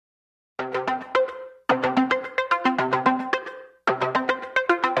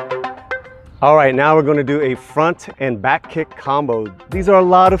All right, now we're gonna do a front and back kick combo. These are a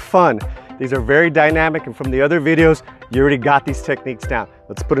lot of fun. These are very dynamic, and from the other videos, you already got these techniques down.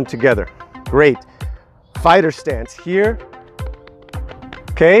 Let's put them together. Great. Fighter stance here.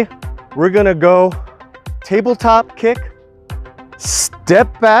 Okay, we're gonna go tabletop kick,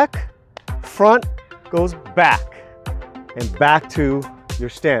 step back, front goes back, and back to your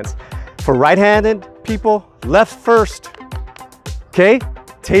stance. For right-handed people, left first. Okay,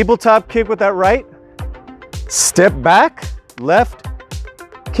 tabletop kick with that right, step back, left,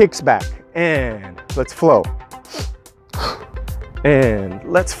 kicks back, and let's flow. And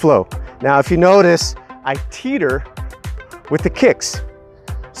let's flow. Now, if you notice, I teeter with the kicks.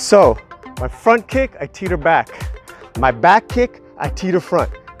 So, my front kick, I teeter back. My back kick, I teeter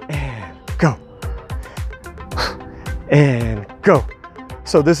front. And go. And go.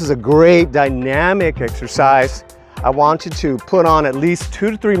 So this is a great dynamic exercise. I want you to put on at least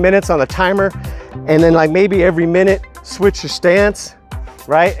 2 to 3 minutes on the timer, and then like maybe every minute, switch your stance,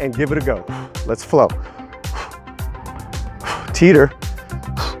 right? And give it a go. Let's flow. Teeter.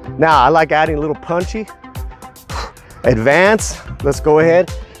 Now I like adding a little punchy. Advance. Let's go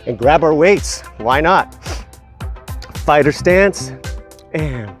ahead and grab our weights. Why not? Fighter stance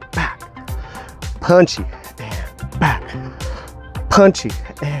and back. Punchy and back. Punchy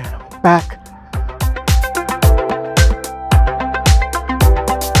and back.